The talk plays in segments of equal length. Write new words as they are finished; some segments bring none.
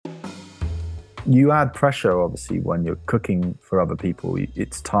You add pressure, obviously, when you're cooking for other people.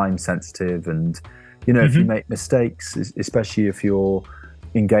 It's time sensitive. And, if you Hmm. make mistakes, especially if you're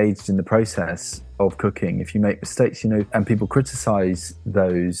engaged in the process of cooking, if you make mistakes, and people criticize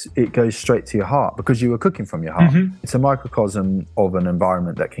those, it goes straight to your heart because you were cooking from your heart. Hmm. It's a microcosm of an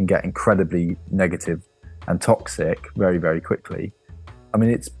environment that can get incredibly negative and toxic very, very quickly. I mean,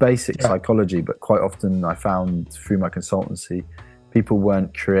 it's basic Yeah. psychology, but quite often I found through my consultancy, people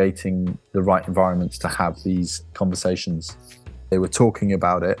weren't creating the right environments to have these conversations. They were talking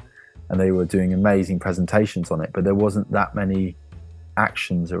about it and they were doing amazing presentations on it, but there wasn't that many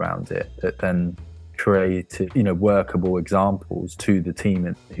actions around it that then created, workable examples to the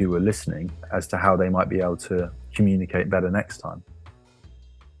team who were listening as to how they might be able to communicate better next time.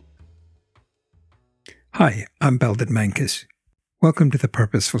 Hi, I'm Belden Mankus. Welcome to The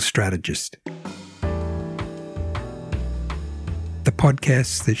Purposeful Strategist, the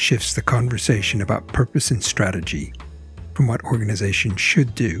podcast that shifts the conversation about purpose and strategy from what organizations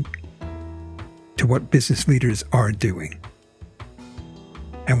should do to what business leaders are doing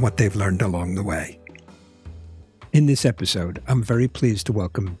and what they've learned along the way. In this episode, I'm very pleased to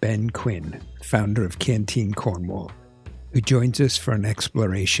welcome Ben Quinn, founder of Catering Cornwall, who joins us for an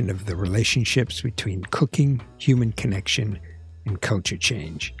exploration of the relationships between cooking, human connection, and culture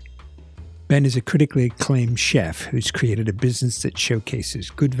change. Ben is a critically acclaimed chef who's created a business that showcases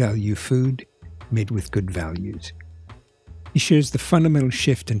good value food made with good values. He shares the fundamental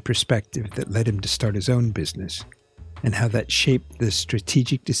shift in perspective that led him to start his own business and how that shaped the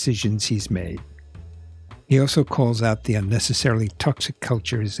strategic decisions he's made. He also calls out the unnecessarily toxic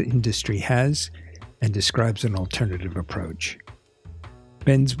culture his industry has and describes an alternative approach.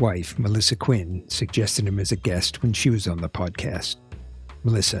 Ben's wife, Melissa Quinn, suggested him as a guest when she was on the podcast.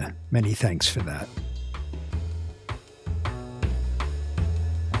 Melissa, many thanks for that.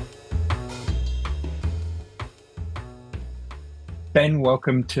 Ben,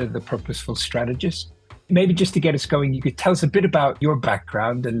 welcome to The Purposeful Strategist. Maybe just to get us going, you could tell us a bit about your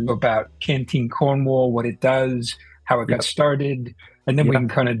background and about Catering Cornwall, what it does, how it got started, and then we can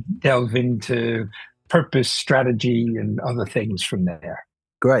kind of delve into purpose, strategy, and other things from there.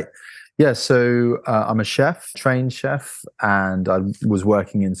 Great. Yeah, so I'm a chef, trained chef, and I was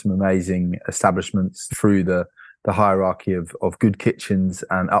working in some amazing establishments through the hierarchy of good kitchens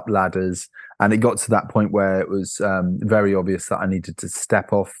and up ladders. And it got to that point where it was very obvious that I needed to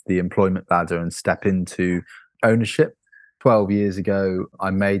step off the employment ladder and step into ownership. 12 years ago,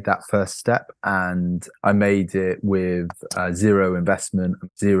 I made that first step, and I made it with zero investment,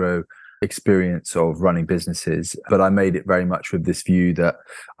 zero experience of running businesses, but I made it very much with this view that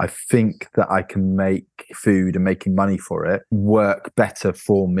I think that I can make food and making money for it work better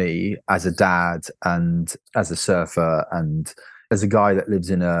for me as a dad and as a surfer and as a guy that lives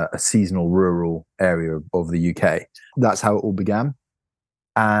in a seasonal rural area of the UK. That's how it all began.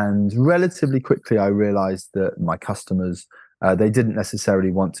 And relatively quickly, I realized that my customers, they didn't necessarily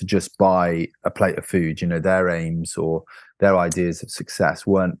want to just buy a plate of food. Their aims or their ideas of success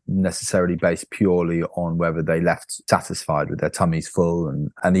weren't necessarily based purely on whether they left satisfied with their tummies full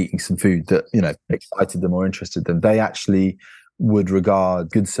and eating some food that, excited them or interested them. They actually would regard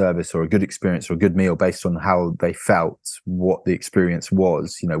good service or a good experience or a good meal based on how they felt, what the experience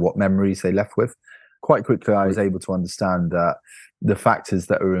was, what memories they left with. Quite quickly, I was able to understand that the factors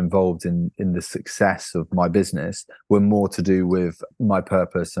that were involved in the success of my business were more to do with my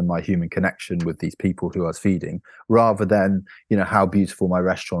purpose and my human connection with these people who I was feeding, rather than, how beautiful my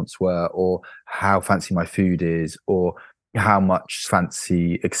restaurants were or how fancy my food is or how much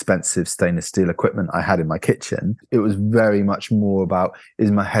fancy, expensive stainless steel equipment I had in my kitchen. It was very much more about,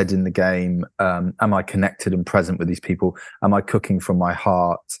 is my head in the game? Am I connected and present with these people? Am I cooking from my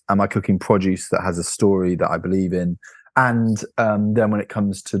heart? Am I cooking produce that has a story that I believe in? And then when it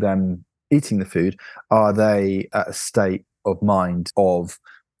comes to them eating the food, are they at a state of mind of,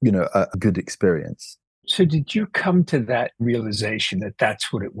 a good experience? So did you come to that realization that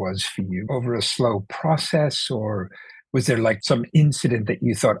that's what it was for you over a slow process, or was there like some incident that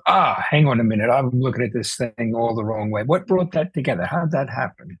you thought, hang on a minute, I'm looking at this thing all the wrong way? What brought that together? How did that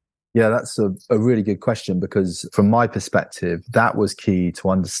happen? Yeah, that's a really good question, because from my perspective, that was key to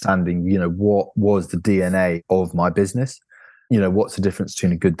understanding, what was the DNA of my business? What's the difference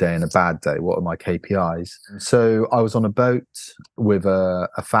between a good day and a bad day? What are my KPIs? So I was on a boat with a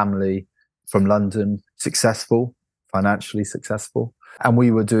family from London, successful, financially successful. And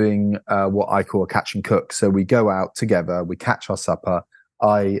we were doing what I call a catch and cook. So we go out together, we catch our supper,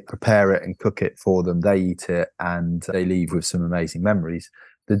 I prepare it and cook it for them. They eat it and they leave with some amazing memories.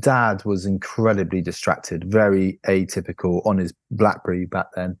 The dad was incredibly distracted, very atypical, on his BlackBerry back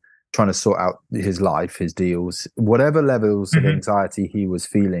then, trying to sort out his life, his deals, whatever levels of anxiety he was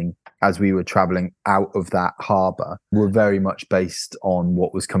feeling as we were traveling out of that harbour were very much based on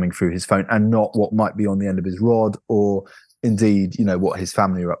what was coming through his phone and not what might be on the end of his rod or indeed, what his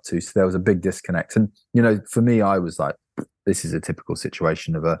family are up to. So there was a big disconnect. And, for me, I was like, this is a typical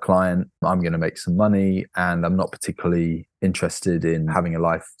situation of a client. I'm going to make some money and I'm not particularly interested in having a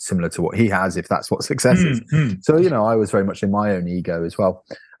life similar to what he has, if that's what success is. So, I was very much in my own ego as well.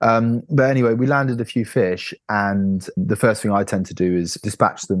 But anyway, we landed a few fish, and the first thing I tend to do is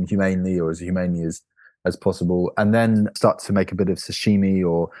dispatch them humanely or as humanely as possible, and then start to make a bit of sashimi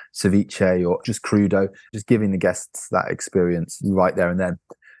or ceviche or just crudo, just giving the guests that experience right there and then.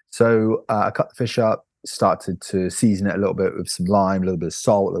 So I cut the fish up, started to season it a little bit with some lime, a little bit of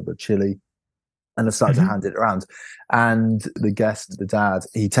salt, a little bit of chili, and I started to hand it around. And the guest, the dad,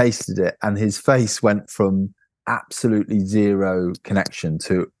 he tasted it and his face went from absolutely zero connection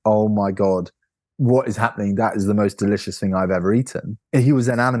to, oh my God, what is happening? That is the most delicious thing I've ever eaten. He was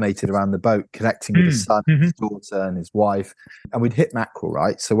then animated around the boat, connecting with his son, his daughter, and his wife. And we'd hit mackerel,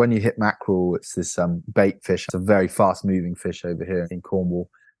 right? So when you hit mackerel, it's this bait fish. It's a very fast-moving fish over here in Cornwall,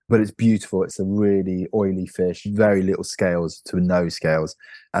 but it's beautiful. It's a really oily fish, very little scales to no scales,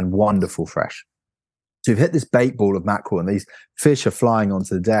 and wonderful fresh. So you've hit this bait ball of mackerel, and these fish are flying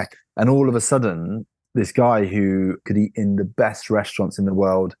onto the deck. And all of a sudden, this guy who could eat in the best restaurants in the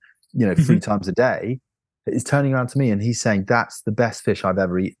world, 3 times a day, is turning around to me and he's saying, that's the best fish I've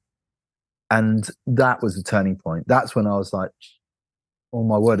ever eaten. And that was the turning point. That's when I was like, oh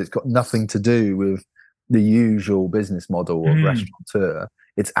my word, it's got nothing to do with the usual business model of restaurateur.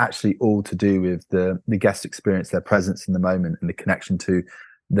 It's actually all to do with the guest experience, their presence in the moment, and the connection to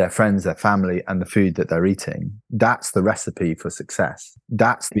their friends, their family, and the food that they're eating. That's the recipe for success.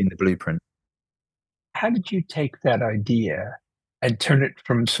 That's been the blueprint. How did you take that idea and turn it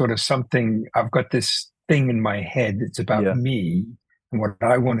from sort of something, I've got this thing in my head that's about me and what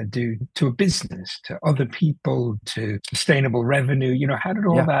I want to do, to a business, to other people, to sustainable revenue? How did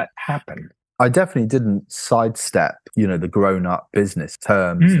all that happen? I definitely didn't sidestep, the grown-up business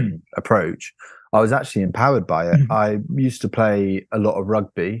terms and approach. I was actually empowered by it. I used to play a lot of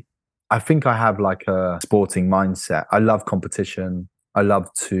rugby. I think I have like a sporting mindset. I love competition. I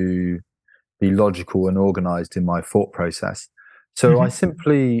love to be logical and organized in my thought process. So I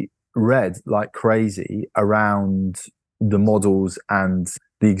simply read like crazy around the models and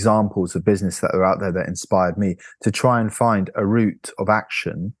the examples of business that are out there that inspired me to try and find a route of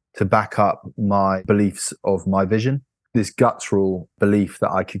action to back up my beliefs of my vision, this guttural belief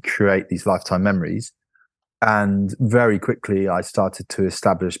that I could create these lifetime memories. And very quickly, I started to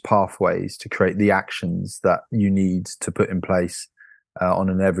establish pathways to create the actions that you need to put in place on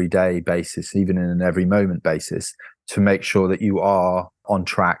an everyday basis, even in an every moment basis, to make sure that you are on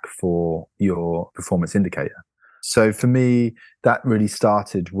track for your performance indicator. So for me, that really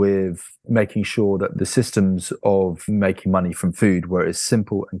started with making sure that the systems of making money from food were as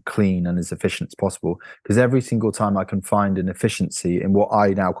simple and clean and as efficient as possible. Because every single time I can find an efficiency in what I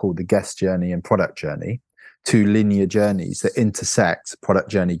now call the guest journey and product journey, 2 linear journeys that intersect, product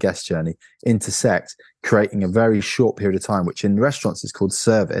journey, guest journey, intersect, creating a very short period of time, which in restaurants is called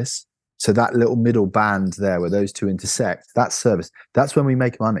service. So that little middle band there where those 2 intersect, that's service. That's when we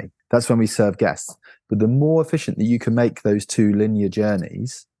make money. That's when we serve guests. But the more efficient that you can make those 2 linear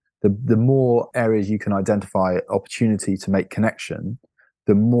journeys, the more areas you can identify opportunity to make connection,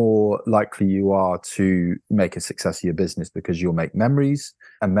 the more likely you are to make a success of your business, because you'll make memories,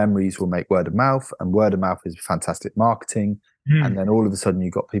 and memories will make word of mouth, and word of mouth is fantastic marketing. And then all of a sudden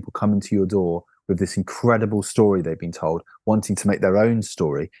you've got people coming to your door with this incredible story they've been told, wanting to make their own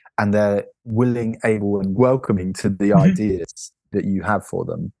story, and they're willing, able, and welcoming to the ideas that you have for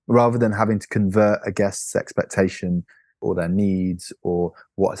them, rather than having to convert a guest's expectation or their needs or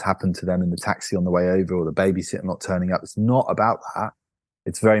what has happened to them in the taxi on the way over or the babysitter not turning up. It's not about that.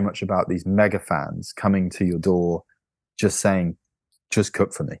 It's very much about these mega fans coming to your door, just saying, just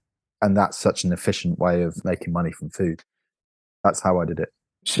cook for me. And that's such an efficient way of making money from food. That's how I did it.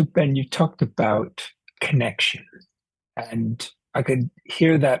 So Ben, you talked about connection, and I could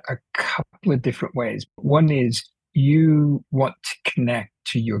hear that a couple of different ways. One is you want to connect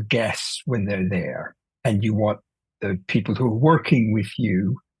to your guests when they're there, and you want the people who are working with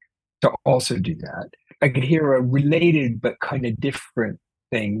you to also do that. I could hear a related but kind of different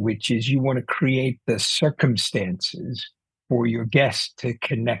thing, which is you want to create the circumstances for your guests to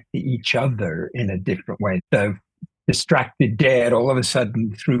connect to each other in a different way. The distracted dad all of a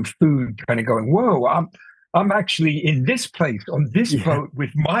sudden through food kind of going, whoa, I'm actually in this place on this boat with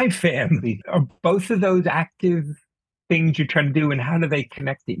my family. Are both of those active things you're trying to do, and how do they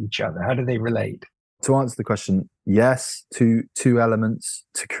connect to each other? How do they relate? To answer the question, yes, two elements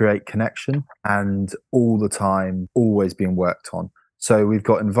to create connection and all the time, always being worked on. So we've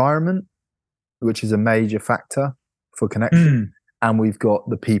got environment, which is a major factor for connection, and we've got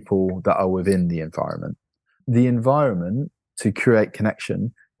the people that are within the environment. The environment to create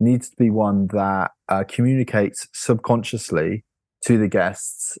connection needs to be one that communicates subconsciously to the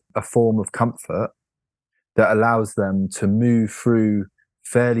guests a form of comfort that allows them to move through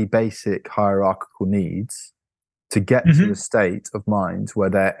fairly basic hierarchical needs to get to a state of mind where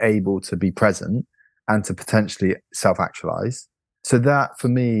they're able to be present and to potentially self-actualize. So that for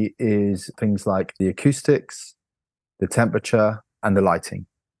me is things like the acoustics, the temperature, and the lighting.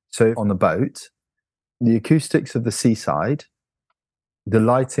 So on the boat, the acoustics of the seaside, the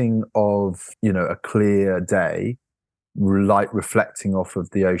lighting of, a clear day, light reflecting off of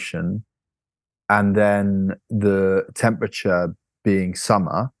the ocean, and then the temperature being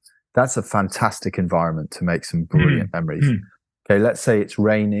summer, that's a fantastic environment to make some brilliant memories. Okay, let's say it's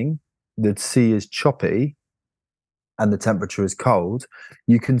raining, the sea is choppy, and the temperature is cold.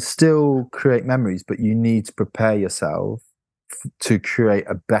 You can still create memories, but you need to prepare yourself to create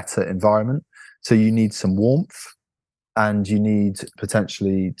a better environment. So you need some warmth, and you need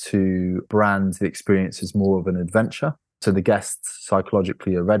potentially to brand the experience as more of an adventure, so the guests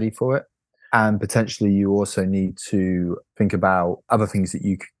psychologically are ready for it. And potentially you also need to think about other things that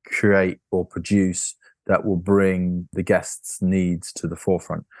you could create or produce that will bring the guests' needs to the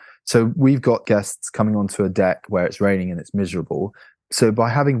forefront. So we've got guests coming onto a deck where it's raining and it's miserable. So by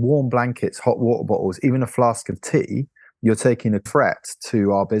having warm blankets, hot water bottles, even a flask of tea, you're taking a threat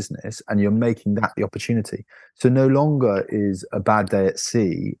to our business and you're making that the opportunity. So no longer is a bad day at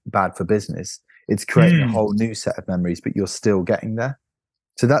sea bad for business. It's creating a whole new set of memories, but you're still getting there.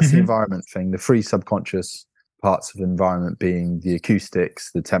 So that's the environment thing, the three subconscious parts of environment being the acoustics,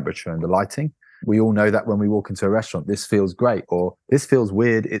 the temperature, and the lighting. We all know that when we walk into a restaurant, this feels great, or this feels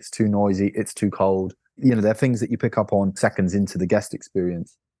weird, it's too noisy, it's too cold. There are things that you pick up on seconds into the guest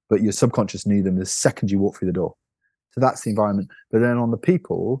experience, but your subconscious knew them the second you walk through the door. So that's the environment. But then on the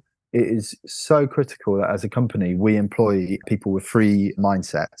people, it is so critical that as a company, we employ people with three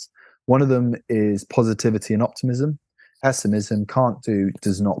mindsets. One of them is positivity and optimism. Pessimism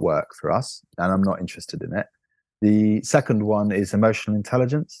does not work for us, and I'm not interested in it. The second one is emotional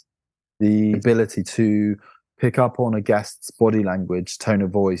intelligence, the ability to pick up on a guest's body language, tone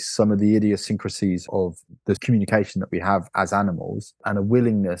of voice, some of the idiosyncrasies of the communication that we have as animals, and a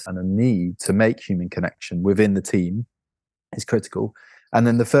willingness and a need to make human connection within the team is critical. And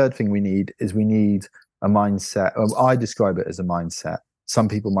then the third thing we need a mindset. I describe it as a mindset. Some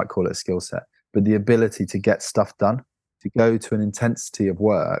people might call it a skill set, but the ability to get stuff done, to go to an intensity of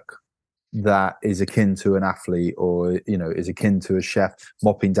work that is akin to an athlete or, is akin to a chef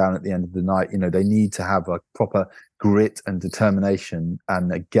mopping down at the end of the night. They need to have a proper grit and determination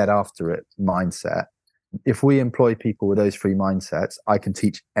and a get after it mindset. If we employ people with those three mindsets, I can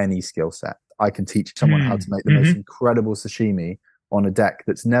teach any skill set. I can teach someone how to make the most incredible sashimi on a deck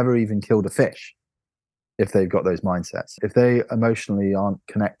that's never even killed a fish if they've got those mindsets. If they emotionally aren't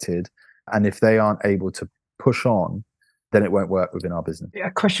connected and if they aren't able to push on, then it won't work within our business. A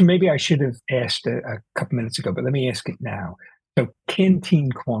question maybe I should have asked a couple minutes ago, but let me ask it now. So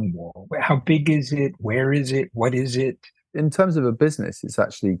Canteen Cornwall, how big is it? Where is it? What is it? In terms of a business, it's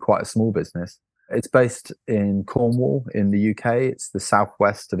actually quite a small business. It's based in Cornwall in the UK. It's the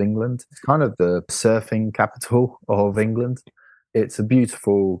southwest of England. It's kind of the surfing capital of England. It's a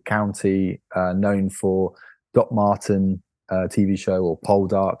beautiful county known for Doc Martin TV show or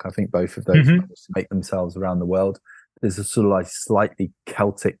Poldark. I think both of those make themselves around the world. There's a sort of like slightly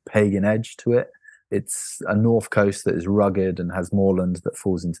Celtic pagan edge to it. It's a north coast that is rugged and has moorland that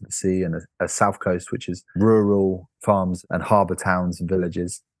falls into the sea, and a south coast which is rural farms and harbour towns and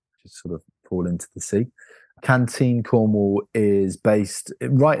villages which sort of fall into the sea. Canteen Cornwall is based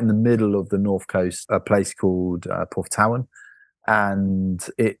right in the middle of the north coast, a place called Porthtowan, and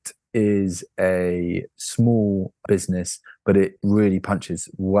it is a small business, but it really punches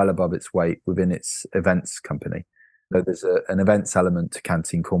well above its weight within its events company. So there's an events element to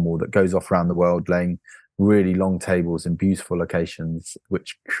Canteen Cornwall that goes off around the world, laying really long tables in beautiful locations,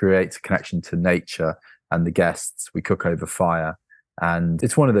 which creates a connection to nature and the guests. We cook over fire. And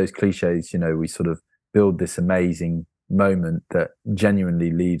it's one of those cliches, we sort of build this amazing moment that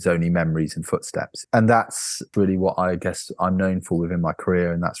genuinely leaves only memories and footsteps. And that's really what I guess I'm known for within my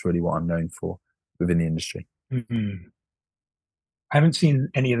career. And that's really what I'm known for within the industry. I haven't seen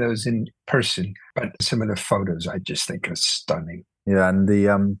any of those in person, but some of the photos I just think are stunning. Yeah, and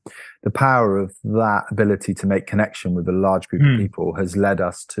the power of that ability to make connection with a large group of people has led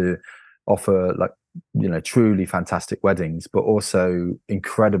us to offer truly fantastic weddings, but also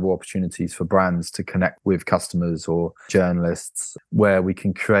incredible opportunities for brands to connect with customers or journalists, where we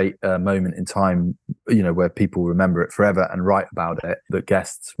can create a moment in time, where people remember it forever and write about it, that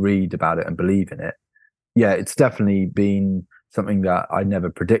guests read about it and believe in it. Yeah, it's definitely been something that I never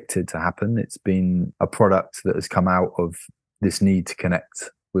predicted to happen. It's been a product that has come out of this need to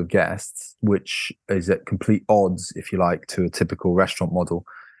connect with guests, which is at complete odds, if you like, to a typical restaurant model.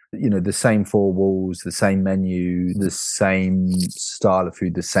 The same four walls, the same menu, the same style of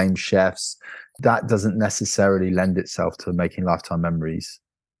food, the same chefs. That doesn't necessarily lend itself to making lifetime memories.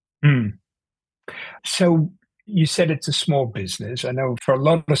 So you said it's a small business. I know for a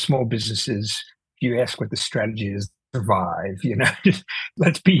lot of small businesses, you ask what the strategy is, survive, just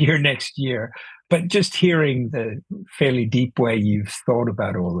let's be here next year. But just hearing the fairly deep way you've thought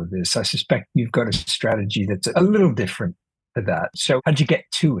about all of this, I suspect you've got a strategy that's a little different to that. So how'd you get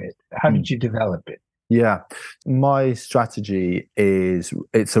to it? How did you develop it? Yeah, my strategy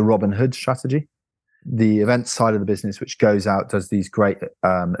it's a Robin Hood strategy. The events side of the business, which goes out, does these great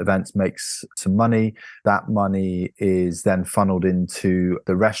events, makes some money. That money is then funneled into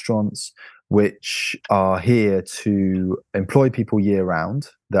the restaurants, which are here to employ people year round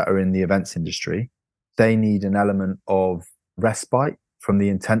that are in the events industry. They need an element of respite from the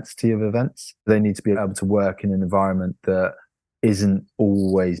intensity of events. They need to be able to work in an environment that isn't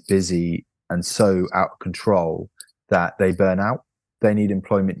always busy and so out of control that they burn out. They need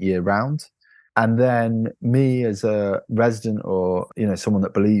employment year round. And then me as a resident, or someone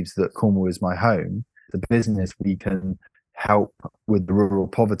that believes that Cornwall is my home, the business, we can help with the rural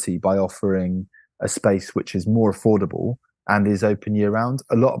poverty by offering a space which is more affordable and is open year round.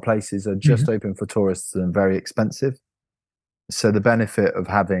 A lot of places are just open for tourists and very expensive. So the benefit of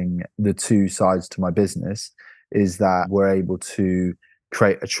having the two sides to my business is that we're able to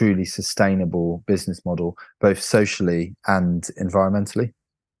create a truly sustainable business model, both socially and environmentally.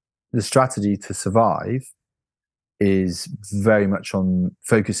 The strategy to survive is very much on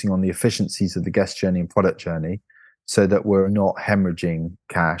focusing on the efficiencies of the guest journey and product journey, so that we're not hemorrhaging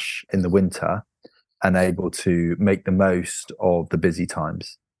cash in the winter and able to make the most of the busy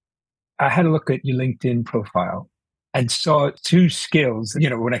times. I had a look at your LinkedIn profile and saw two skills.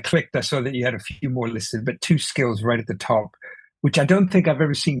 When I clicked, I saw that you had a few more listed, but two skills right at the top, which I don't think I've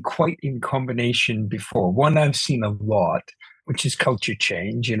ever seen quite in combination before. One I've seen a lot, which is culture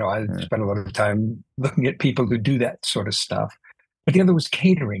change. I spent a lot of time looking at people who do that sort of stuff. But the other was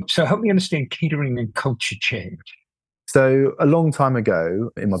catering. So help me understand catering and culture change. So a long time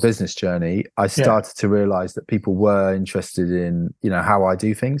ago in my business journey, I started to realize that people were interested in, how I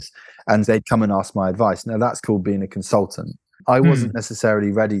do things, and they'd come and ask my advice. Now that's called being a consultant. I wasn't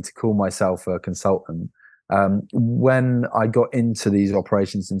necessarily ready to call myself a consultant. When I got into these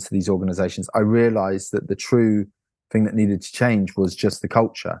operations, into these organizations, I realized that the true thing that needed to change was just the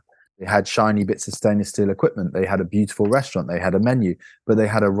culture. They had shiny bits of stainless steel equipment. They had a beautiful restaurant. They had a menu, but they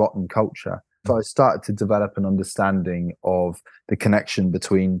had a rotten culture. So I started to develop an understanding of the connection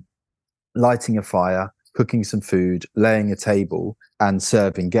between lighting a fire, cooking some food, laying a table, and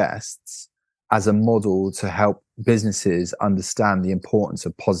serving guests as a model to help businesses understand the importance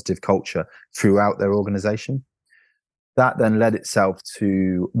of positive culture throughout their organization. That then led itself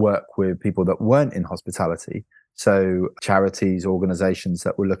to work with people that weren't in hospitality. So charities, organizations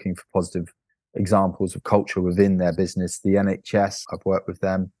that were looking for positive examples of culture within their business. The NHS, I've worked with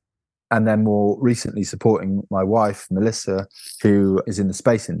them. And then more recently supporting my wife, Melissa, who is in the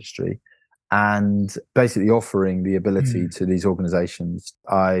space industry, and basically offering the ability to these organizations.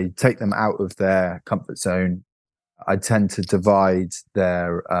 I take them out of their comfort zone. I tend to divide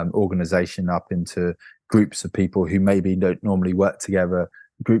their organization up into groups of people who maybe don't normally work together,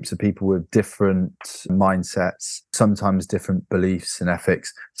 groups of people with different mindsets, sometimes different beliefs and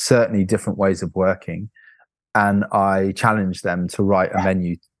ethics, certainly different ways of working. And I challenge them to write a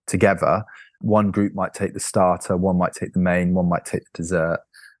menu together. One group might take the starter, one might take the main, one might take the dessert.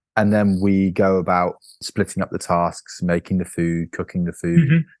 And then we go about splitting up the tasks, making the food, cooking the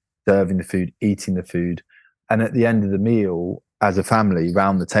food, serving the food, eating the food. And at the end of the meal, as a family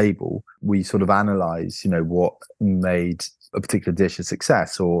round the table, we sort of analyze, what made a particular dish a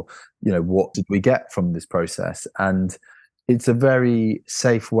success, or, what did we get from this process? And it's a very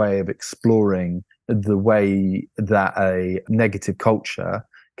safe way of exploring the way that a negative culture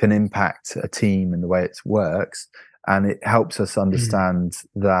can impact a team and the way it works. And it helps us understand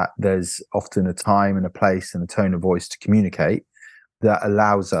that there's often a time and a place and a tone of voice to communicate that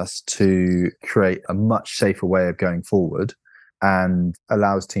allows us to create a much safer way of going forward. and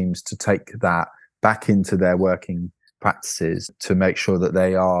allows teams to take that back into their working practices to make sure that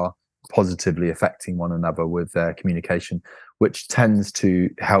they are positively affecting one another with their communication, which tends to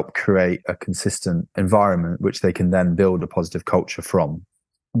help create a consistent environment which they can then build a positive culture from.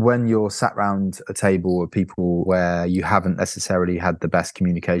 When you're sat around a table with people where you haven't necessarily had the best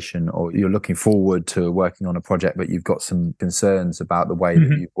communication, or you're looking forward to working on a project but you've got some concerns about the way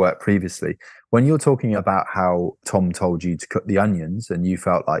that you've worked previously, when you're talking about how Tom told you to cut the onions and you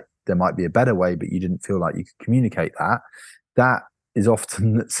felt like there might be a better way but you didn't feel like you could communicate that is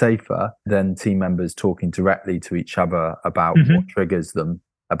often safer than team members talking directly to each other about what triggers them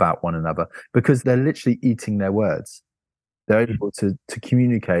about one another, because they're literally eating their words. They're able to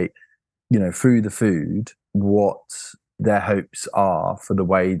communicate, through the food, what their hopes are for the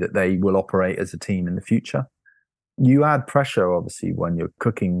way that they will operate as a team in the future. You add pressure, obviously, when you're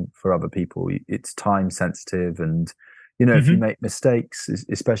cooking for other people. It's time sensitive, and if you make mistakes,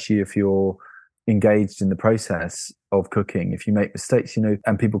 especially if you're engaged in the process of cooking, if you make mistakes,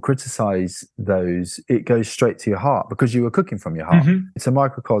 and people criticize those, it goes straight to your heart because you were cooking from your heart. It's a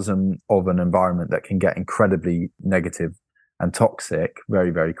microcosm of an environment that can get incredibly negative and toxic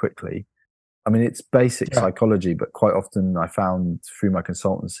very, very quickly. I mean, it's basic psychology, but quite often I found through my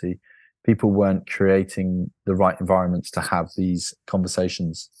consultancy, people weren't creating the right environments to have these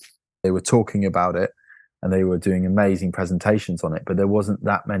conversations. They were talking about it and they were doing amazing presentations on it, but there wasn't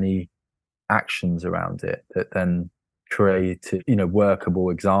that many actions around it that then created,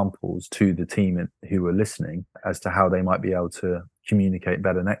 workable examples to the team who were listening as to how they might be able to communicate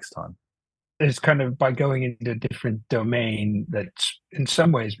better next time. It's kind of by going into a different domain that's in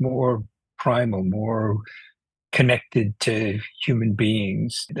some ways more primal, more connected to human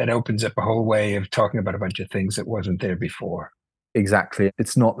beings, that opens up a whole way of talking about a bunch of things that wasn't there before. Exactly.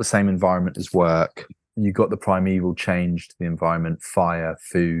 It's not the same environment as work. You've got the primeval change to the environment, fire,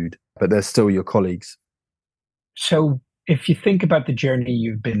 food, but they're still your colleagues. So if you think about the journey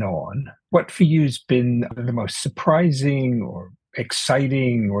you've been on, what for you has been the most surprising or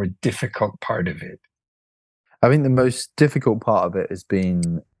exciting or difficult part of it? I think the most difficult part of it has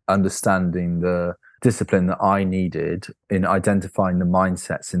been understanding the discipline that I needed in identifying the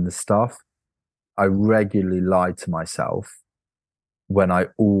mindsets in the staff. I regularly lied to myself when I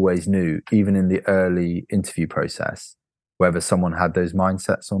always knew, even in the early interview process, whether someone had those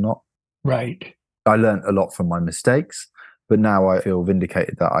mindsets or not. Right. I learned a lot from my mistakes, but now I feel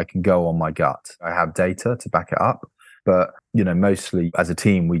vindicated that I can go on my gut. I have data to back it up, but mostly as a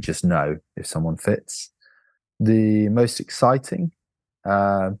team, we just know if someone fits. The most exciting,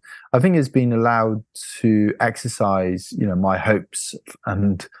 I think, has been allowed to exercise, my hopes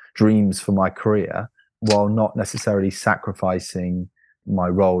and dreams for my career while not necessarily sacrificing my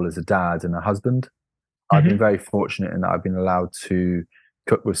role as a dad and a husband. I've been very fortunate in that I've been allowed to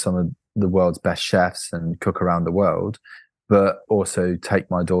cook with some of the world's best chefs and cook around the world, but also take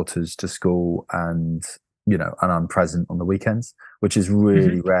my daughters to school and I'm present on the weekends, which is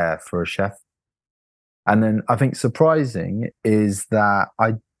really rare for a chef. And then I think surprising is that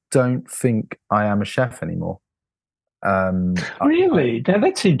I don't think I am a chef anymore. Really?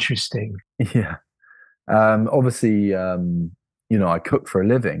 That's interesting. Yeah. Obviously, I cook for a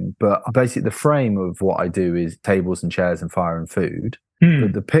living, but basically the frame of what I do is tables and chairs and fire and food.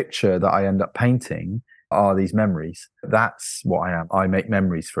 But the picture that I end up painting are these memories. That's what I am. I make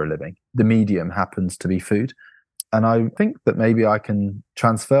memories for a living. The medium happens to be food. And I think that maybe I can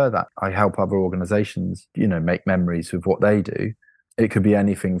transfer that. I help other organizations, make memories with what they do. It could be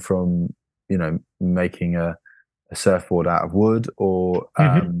anything from, making a surfboard out of wood, or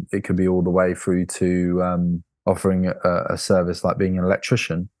it could be all the way through to offering a service like being an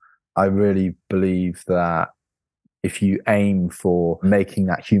electrician. I really believe that if you aim for making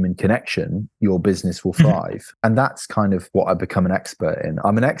that human connection, your business will thrive. And that's kind of what I've become an expert in.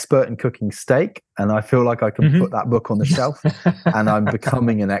 I'm an expert in cooking steak, and I feel like I can put that book on the shelf, and I'm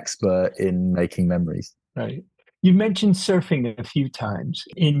becoming an expert in making memories. Right. You mentioned surfing a few times.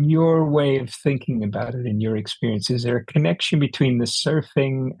 In your way of thinking about it, in your experience, is there a connection between the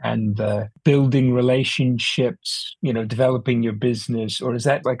surfing and the building relationships, developing your business, or is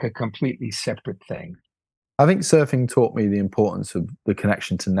that like a completely separate thing? I think surfing taught me the importance of the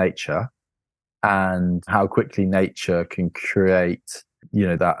connection to nature and how quickly nature can create,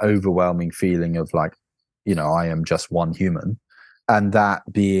 that overwhelming feeling of like, I am just one human, and that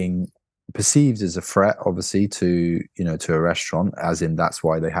being perceived as a threat, obviously, to a restaurant, as in that's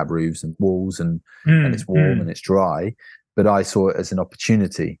why they have roofs and walls and it's warm and it's dry. But I saw it as an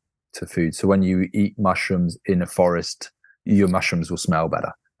opportunity to food. So when you eat mushrooms in a forest, your mushrooms will smell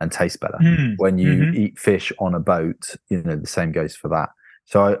better. and taste better. Mm. When you Mm-hmm. eat fish on a boat, the same goes for that.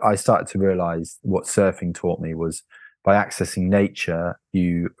 So I started to realize what surfing taught me was, by accessing nature,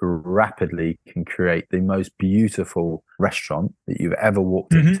 you rapidly can create the most beautiful restaurant that you've ever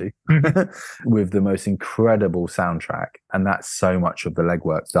walked into with the most incredible soundtrack. And that's so much of the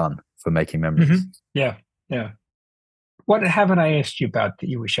legwork done for making memories. Yeah. Yeah. What haven't I asked you about that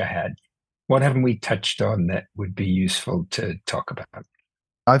you wish I had? What haven't we touched on that would be useful to talk about?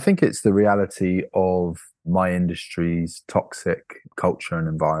 I think it's the reality of my industry's toxic culture and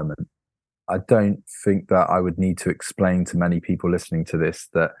environment. I don't think that I would need to explain to many people listening to this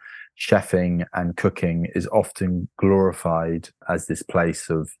that chefing and cooking is often glorified as this place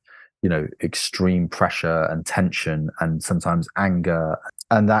of, extreme pressure and tension and sometimes anger.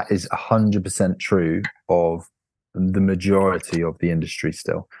 And that is 100% true of the majority of the industry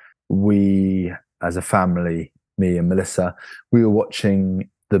still. We, as a family, me and Melissa, we were watching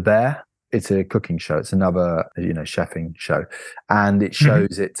The Bear. It's a cooking show. It's another, chefing show. And it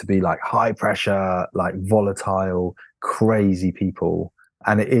shows it to be like high pressure, like volatile, crazy people.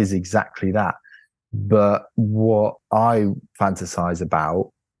 And it is exactly that. But what I fantasize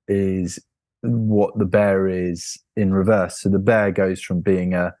about is what The Bear is in reverse. So The Bear goes from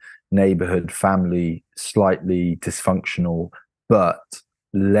being a neighborhood family, slightly dysfunctional, but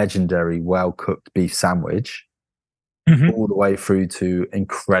legendary, well-cooked beef sandwich, all the way through to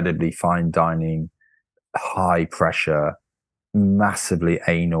incredibly fine dining, high pressure, massively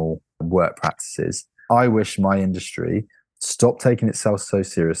anal work practices. I wish my industry stopped taking itself so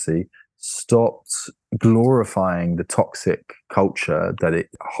seriously, stopped glorifying the toxic culture that it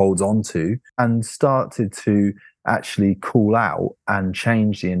holds on to, and started to actually call out and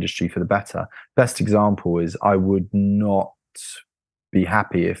change the industry for the better. Best example is, I would not be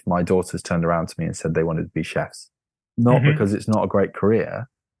happy if my daughters turned around to me and said they wanted to be chefs. Not because it's not a great career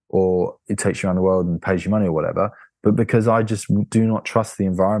or it takes you around the world and pays you money or whatever, but because I just do not trust the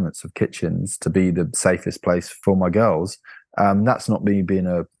environments of kitchens to be the safest place for my girls. That's not me being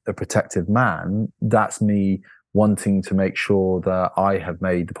a protective man. That's me wanting to make sure that I have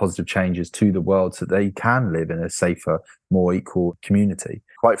made the positive changes to the world so they can live in a safer, more equal community.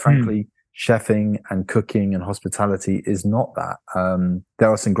 Quite frankly, chefing and cooking and hospitality is not that. There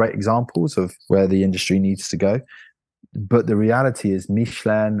are some great examples of where the industry needs to go. But the reality is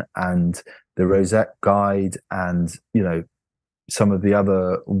Michelin and the Rosette Guide and, some of the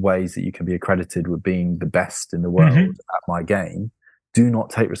other ways that you can be accredited with being the best in the world at my game do not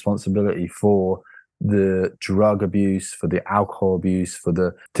take responsibility for the drug abuse, for the alcohol abuse, for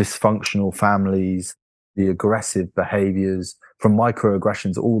the dysfunctional families, the aggressive behaviors, from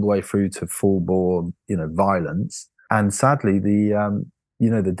microaggressions all the way through to full-bore, violence. And sadly,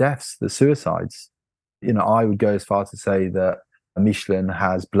 the deaths, the suicides. I would go as far to say that Michelin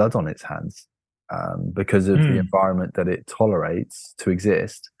has blood on its hands because of the environment that it tolerates to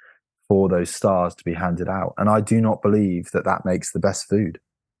exist for those stars to be handed out. And I do not believe that makes the best food.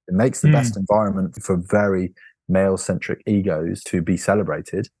 It makes the best environment for very male-centric egos to be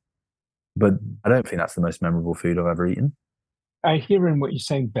celebrated. But I don't think that's the most memorable food I've ever eaten. I hear in what you're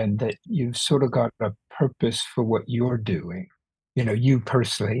saying, Ben, that you've sort of got a purpose for what you're doing. You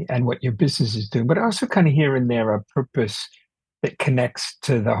personally and what your business is doing, but I also kind of hear in there a purpose that connects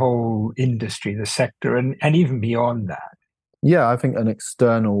to the whole industry, the sector, and even beyond that. Yeah, I think an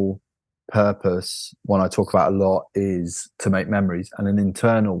external purpose, one I talk about a lot, is to make memories. And an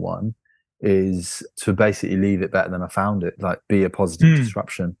internal one is to basically leave it better than I found it, like be a positive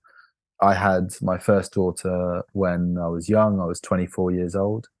disruption. I had my first daughter when I was young. I was 24 years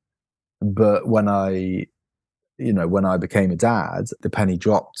old. But when I became a dad, the penny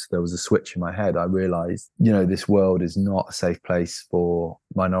dropped. There was a switch in my head. I realized, this world is not a safe place for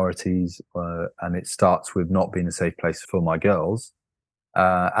minorities. And it starts with not being a safe place for my girls.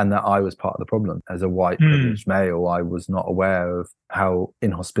 And that I was part of the problem. As a white privileged male, I was not aware of how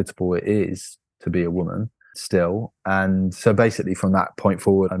inhospitable it is to be a woman still. And so basically from that point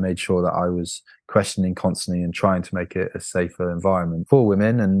forward, I made sure that I was questioning constantly and trying to make it a safer environment for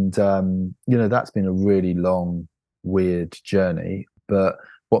women. And, that's been a really long, weird journey. But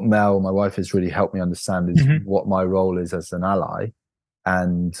what Mel, my wife, has really helped me understand is what my role is as an ally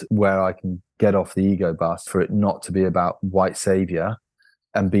and where I can get off the ego bus for it not to be about white savior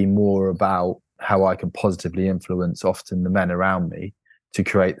and be more about how I can positively influence often the men around me to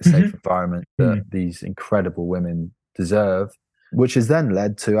create the safe environment that these incredible women deserve, which has then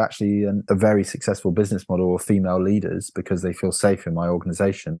led to actually a very successful business model of female leaders because they feel safe in my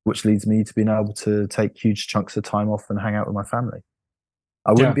organization, which leads me to being able to take huge chunks of time off and hang out with my family.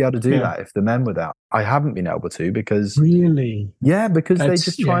 I wouldn't be able to do that if the men were there. I haven't been able to because... Really? Yeah, because they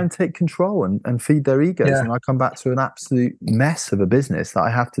just try and take control and feed their egos. Yeah. And I come back to an absolute mess of a business that I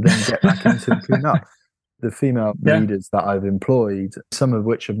have to then get back into and clean up. The female leaders that I've employed, some of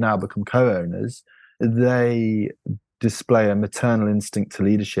which have now become co-owners, they display a maternal instinct to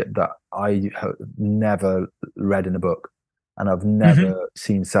leadership that I have never read in a book. And I've never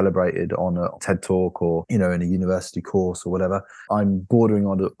seen celebrated on a TED Talk or, in a university course or whatever. I'm bordering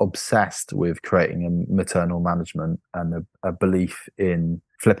on obsessed with creating a maternal management and a belief in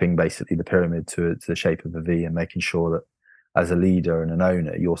flipping basically the pyramid to the shape of a V and making sure that as a leader and an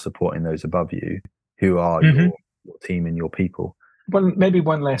owner, you're supporting those above you who are your team and your people. Well, maybe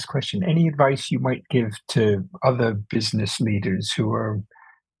one last question. Any advice you might give to other business leaders who are,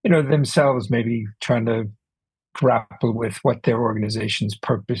 themselves maybe trying to grapple with what their organization's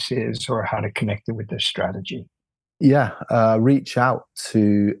purpose is or how to connect it with their strategy? Yeah, reach out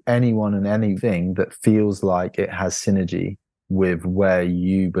to anyone and anything that feels like it has synergy with where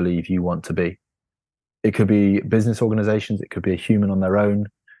you believe you want to be. It could be business organizations, it could be a human on their own,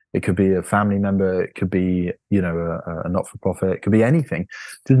 it could be a family member, it could be, a not-for-profit, it could be anything.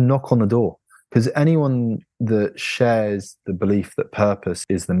 Just knock on the door. Because anyone that shares the belief that purpose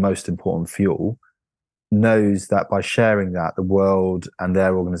is the most important fuel knows that by sharing that, the world and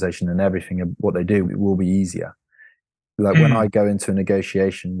their organization and everything and what they do will be easier. Like when I go into a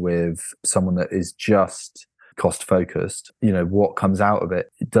negotiation with someone that is just cost focused, what comes out of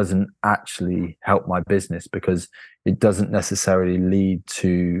it doesn't actually help my business because it doesn't necessarily lead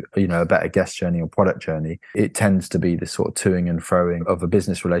to, a better guest journey or product journey. It tends to be this sort of toing and froing of a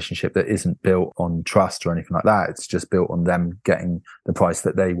business relationship that isn't built on trust or anything like that. It's just built on them getting the price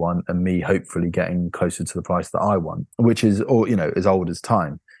that they want and me hopefully getting closer to the price that I want, which is, as old as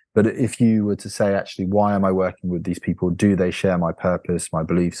time. But if you were to say, actually, why am I working with these people? Do they share my purpose, my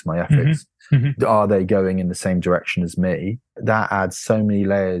beliefs, my ethics? Are they going in the same direction as me? That adds so many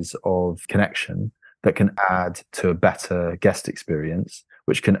layers of connection that can add to a better guest experience,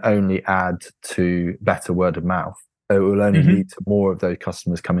 which can only add to better word of mouth. It will only lead to more of those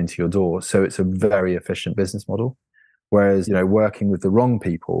customers coming to your door. So it's a very efficient business model. Whereas, working with the wrong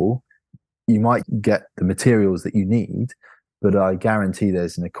people, you might get the materials that you need, but I guarantee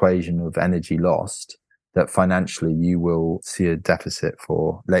there's an equation of energy lost that financially you will see a deficit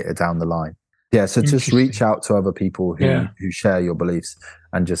for later down the line. Yeah, so just reach out to other people who share your beliefs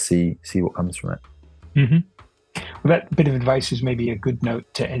and just see what comes from it. Well, that bit of advice is maybe a good note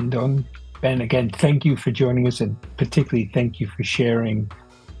to end on. Ben, again, thank you for joining us, and particularly thank you for sharing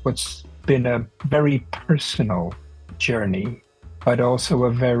what's been a very personal journey, but also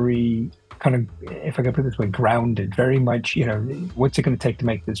a very kind of, if I could put it this way, grounded, very much, what's it going to take to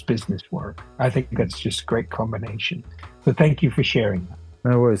make this business work? I think that's just a great combination. So thank you for sharing.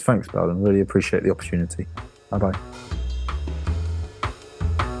 No worries. Thanks, Belden. Really appreciate the opportunity. Bye-bye.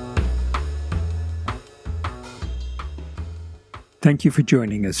 Thank you for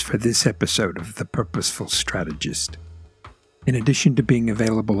joining us for this episode of The Purposeful Strategist. In addition to being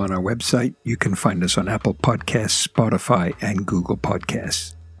available on our website, you can find us on Apple Podcasts, Spotify, and Google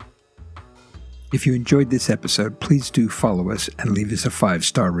Podcasts. If you enjoyed this episode, please do follow us and leave us a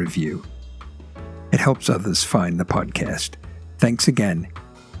 5-star review. It helps others find the podcast. Thanks again,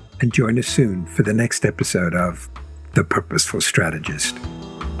 and join us soon for the next episode of The Purposeful Strategist.